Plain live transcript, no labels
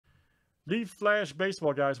Leaf Flash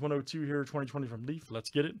Baseball, guys. 102 here, 2020 from Leaf. Let's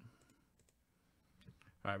get it.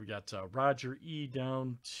 All right, we got Roger E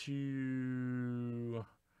down to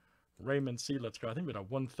Raymond C. Let's go. I think we got a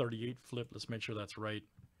 138 flip. Let's make sure that's right.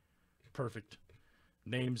 Perfect.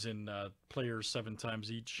 Names and players 7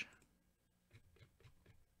 times each.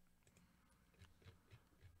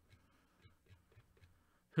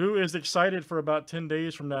 Who is excited for about 10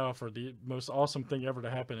 days from now for the most awesome thing ever to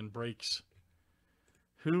happen in breaks?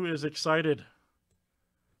 Who is excited?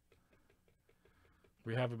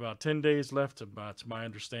 We have about 10 days left, to my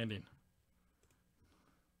understanding.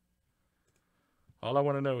 All I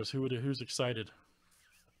want to know is who's excited.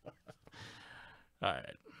 All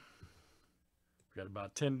right. We got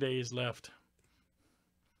about 10 days left.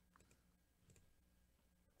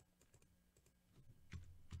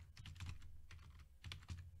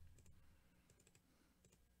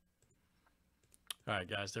 All right,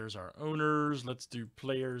 guys, there's our owners. Let's do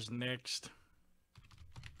players next.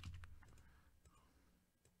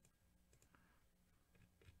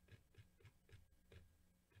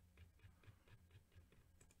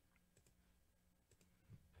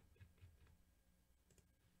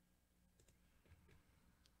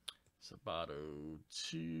 Sabato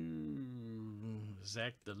to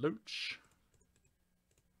Zach DeLoach.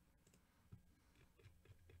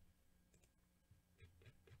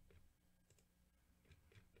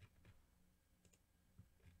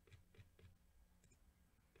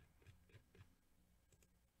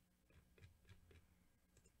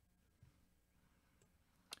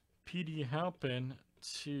 P.D. Halpin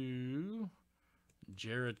to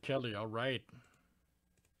Jared Kelly. All right.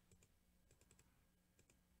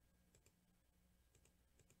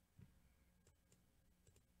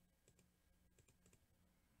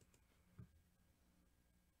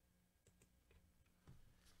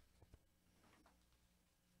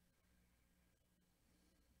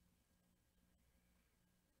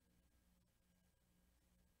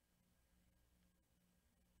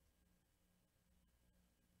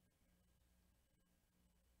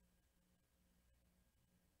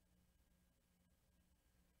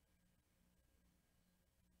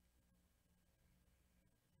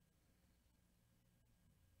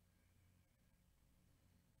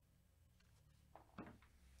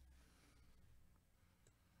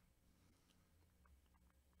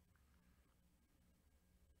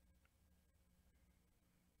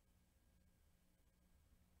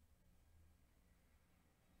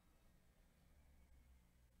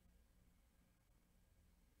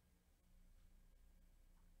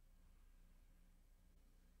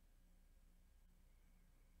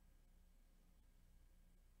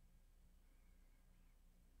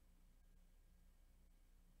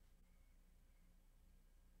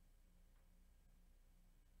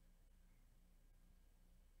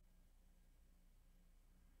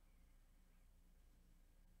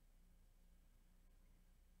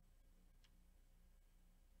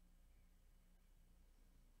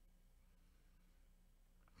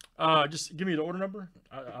 Just give me the order number.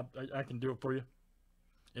 I can do it for you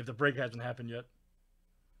if the break hasn't happened yet.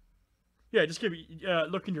 Yeah, just give me.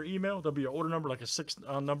 Look in your email. There'll be an order number, like a 6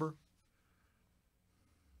 number.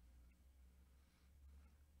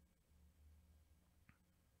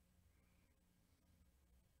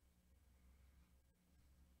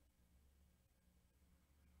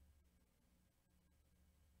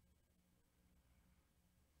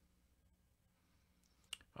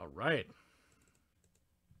 All right.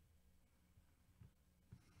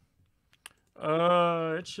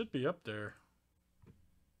 It should be up there.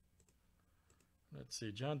 Let's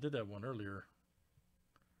see. John did that one earlier.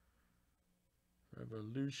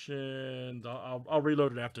 Revolution. I'll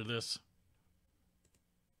reload it after this.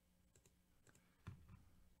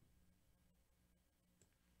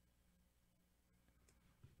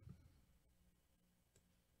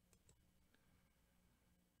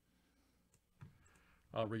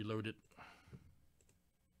 I'll reload it.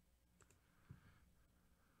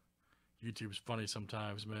 YouTube's funny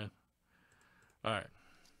sometimes, man. All right.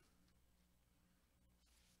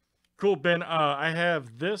 Cool, Ben. I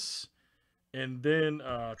have this, and then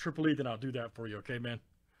Triple E, then I'll do that for you, okay, man?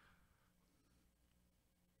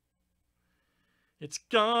 It's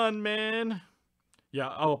gone, man. Yeah,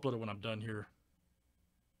 I'll upload it when I'm done here.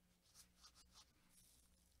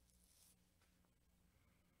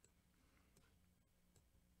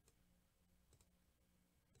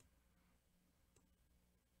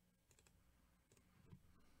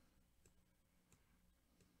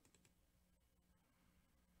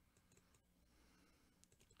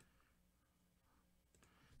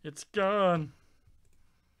 It's gone.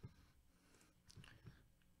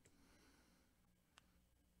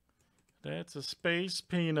 That's a space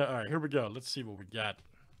peanut. All right, here we go. Let's see what we got.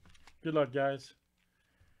 Good luck, guys.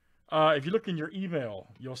 If you look in your email,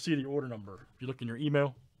 you'll see the order number. If you look in your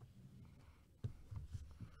email,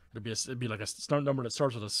 it'd be like a start number that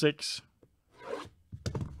starts with a 6.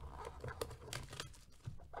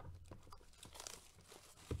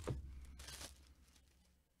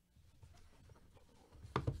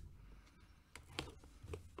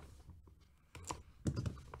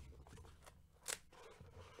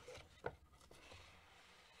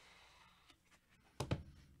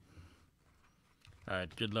 All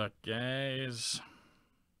right, good luck, guys.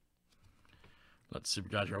 Let's see what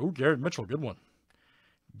we got here. Oh, Garrett Mitchell, good one.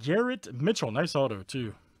 Garrett Mitchell, nice auto,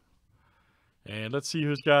 too. And let's see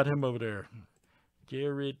who's got him over there.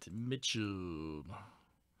 Garrett Mitchell.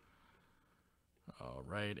 All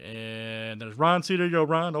right, and there's Ron C. There you go,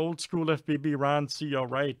 Ron. Old school FBB, Ron C. All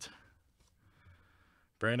right.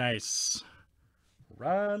 Very nice.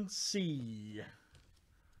 Ron C.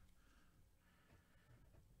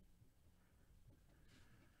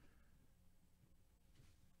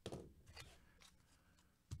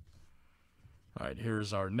 All right,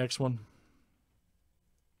 here's our next one.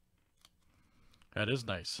 That is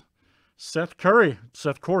nice. Seth Corey,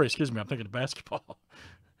 excuse me, I'm thinking of basketball.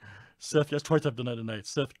 Seth, that's twice I've done that tonight.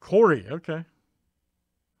 Seth Corey, okay.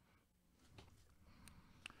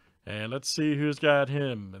 And let's see who's got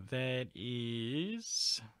him. That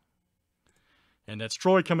is... And that's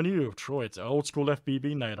Troy coming to you. Troy, it's old school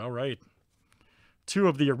FBB night, all right. 2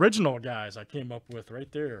 of the original guys I came up with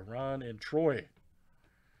right there, Ron and Troy.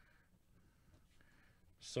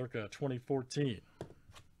 Circa 2014.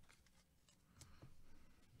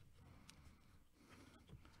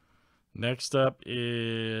 Next up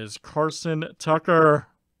is Carson Tucker.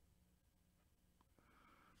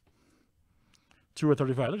 2 of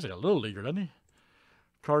 35. Looks like a little leaguer, doesn't he?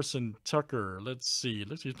 Carson Tucker. Let's see.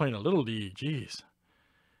 Looks like he's playing a little league. Jeez.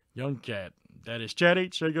 Young cat. That is Chad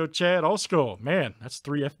H. There you go, Chad. Old school. Man, that's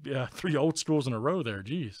 3 old schools in a row there.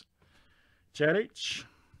 Jeez. Chad H.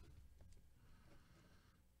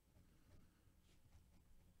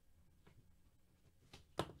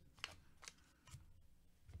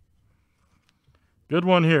 Good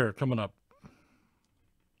one here coming up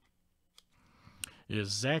is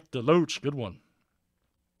Zach DeLoach. Good one.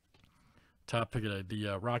 Top pick of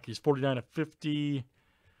the Rockies, 49/50.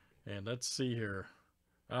 And let's see here.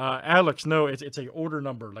 Alex, no, it's a order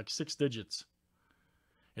number, like 6 digits.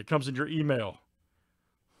 It comes in your email.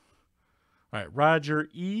 All right, Roger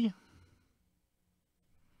E.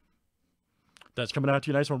 That's coming out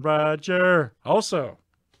to you. Nice one, Roger. Also,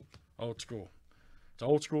 old school. It's an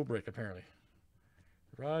old school break, apparently.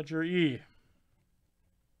 Roger E.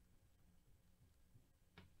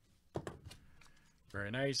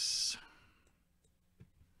 Very nice.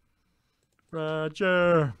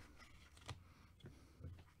 Roger.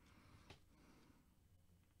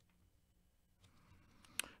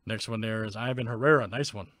 Next one there is Ivan Herrera.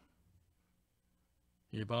 Nice one.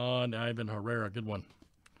 Ivan Herrera. Good one.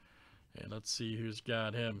 And let's see who's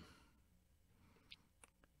got him.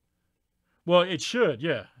 Well, it should.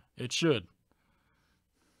 Yeah, it should.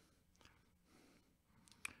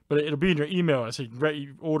 But it'll be in your email. I say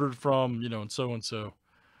you ordered from, and so and so.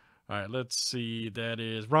 All right, let's see. That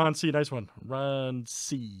is Ron C. Nice one. Ron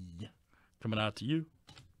C. Coming out to you.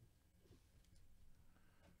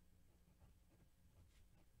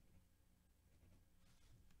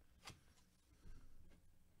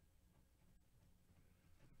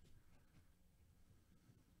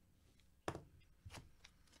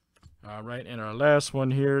 All right, and our last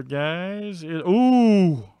one here, guys, is...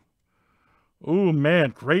 Ooh,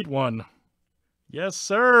 man, great one. Yes,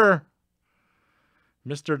 sir.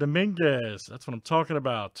 Mr. Dominguez. That's what I'm talking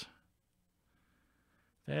about.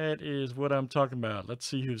 That is what I'm talking about. Let's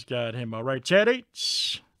see who's got him. All right, Chad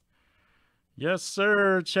H. Yes,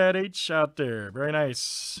 sir. Chad H out there. Very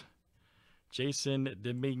nice. Jason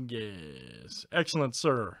Dominguez. Excellent,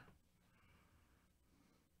 sir.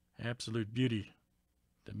 Absolute beauty.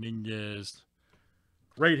 Dominguez.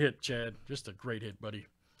 Great hit, Chad. Just a great hit, buddy.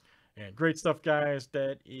 And great stuff, guys.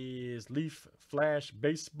 That is Leaf Flash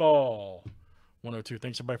Baseball 102.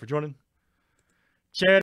 Thanks, everybody, for joining. Chad.